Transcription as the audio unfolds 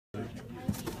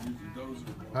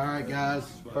All right, guys.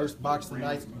 First box of the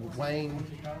night.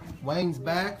 Wayne's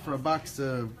back for a box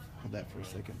of. Hold that for a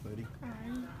second, buddy.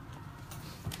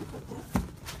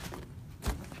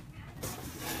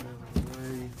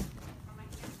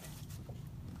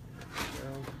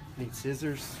 Need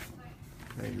scissors.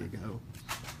 There you go.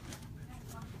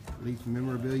 Leaf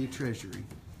Memorabilia Treasury.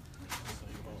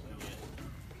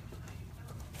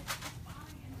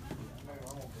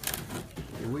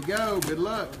 Here we go. Good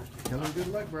luck. Tell them good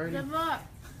luck, Brady. Good luck.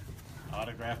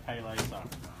 Autograph Pele soccer.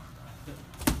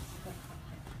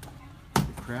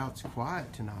 The crowd's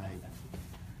quiet tonight.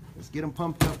 Let's get them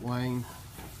pumped up, Wayne.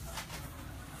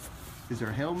 Is there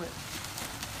a helmet?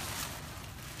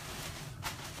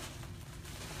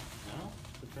 No?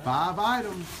 5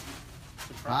 items.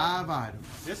 5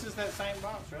 items. This is that same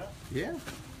box, right? Yeah.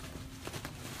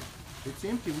 It's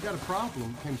empty. We got a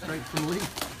problem. Came straight from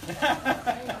Leaf.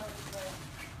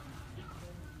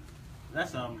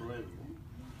 That's unbelievable.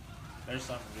 There's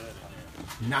something good in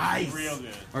here. Nice. Real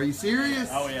good. Are you serious?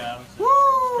 Oh yeah. Woo!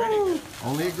 Pretty good.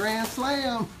 Only a grand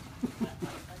slam.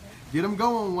 Get them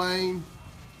going, Wayne.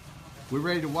 We're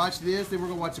ready to watch this. Then we're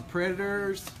going to watch the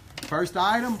Predators. First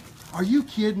item. Are you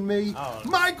kidding me? Oh.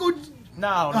 Michael.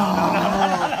 No. I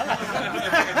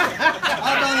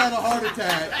about had a heart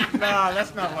attack. No,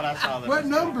 that's not what I saw. What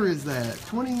number is that?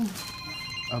 20.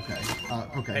 Okay.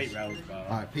 Okay. Pete Rose ball.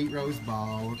 All right. Pete Rose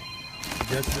ball.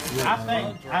 Justice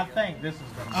Whitlow. I think this is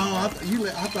gonna be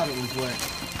Oh, I thought it was what?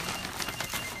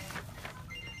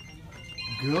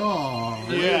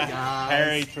 God. yeah, Guys.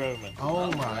 Harry Truman. Oh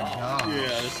my God. Yeah,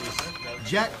 this is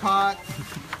Jackpot.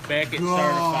 Beckett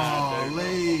certified. Dude.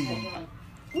 Golly.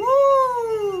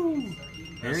 Woo!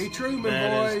 Harry Truman,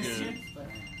 That boys. is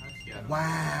good.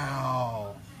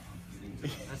 Wow.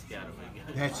 That's gotta be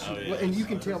good. That's Oh, yeah. well, and you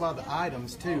can tell by the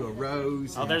items too. A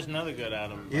rose. Oh, and- there's another good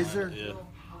item. Is there? Yeah.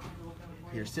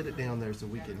 Here, sit it down there so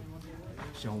we can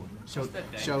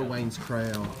show Wayne's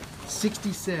crowd.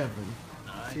 67.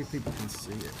 Nice. See if people can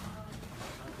see it.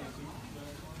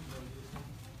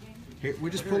 Here,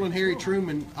 we're just pulling Harry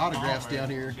Truman autographs down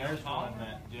here. There's one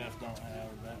that Jeff don't have.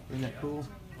 Isn't that cool?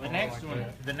 The next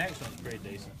one's pretty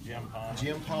decent. Jim Palmer.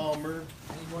 Jim Palmer,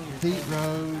 Pete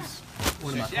Rose.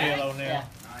 One of my Shaquille O'Neal.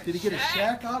 Did he get a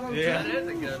Shaq auto? Yeah. That is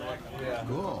a good one. Yeah.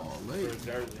 Golly.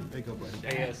 There you go,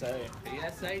 buddy. PSA.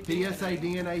 PSA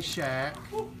DNA Shaq.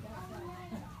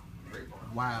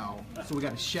 Wow. So we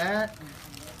got a Shaq.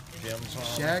 Jim Palmer.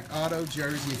 Shaq auto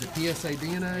jersey. Is it PSA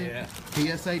DNA? Yeah.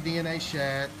 PSA DNA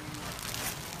Shaq.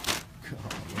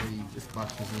 Golly, this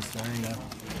box is insane.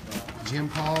 Jim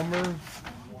Palmer.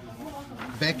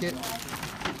 Beckett.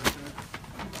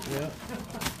 Yep.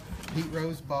 Pete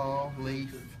Rose ball.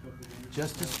 Leaf.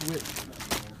 Justice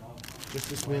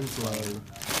Winslow.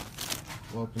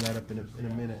 We'll open that up in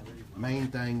a minute. Main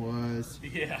thing was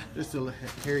Yeah. just a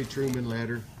Harry Truman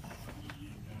letter.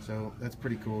 So that's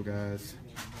pretty cool, guys.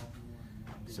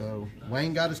 So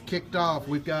Wayne got us kicked off.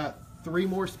 We've got 3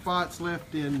 more spots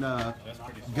left in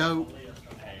GOAT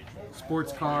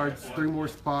sports cards. 3 more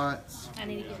spots. I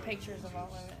need to get pictures of all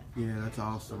of it. Yeah, that's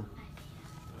awesome.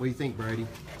 What do you think, Brady?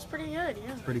 It's pretty good,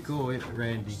 yeah. Pretty cool, isn't it,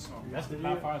 Randy? That's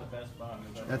by far the best box.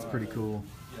 That's pretty cool.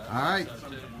 All right,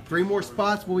 3 more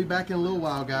spots. We'll be back in a little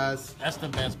while, guys. That's the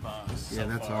best box. Yeah,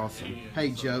 that's awesome. Hey,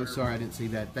 Joe, sorry I didn't see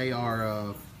that. They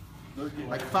are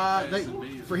like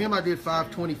 5. For him, I did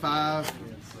 525.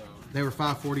 They were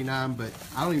 549, but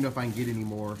I don't even know if I can get any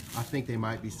more. I think they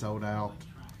might be sold out.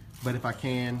 But if I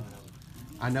can,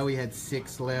 I know he had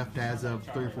 6 left as of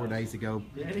 3 or 4 days ago.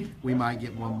 We might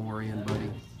get one more in, buddy.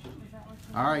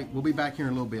 All right, we'll be back here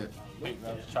in a little bit.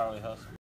 That was Charlie Hustle.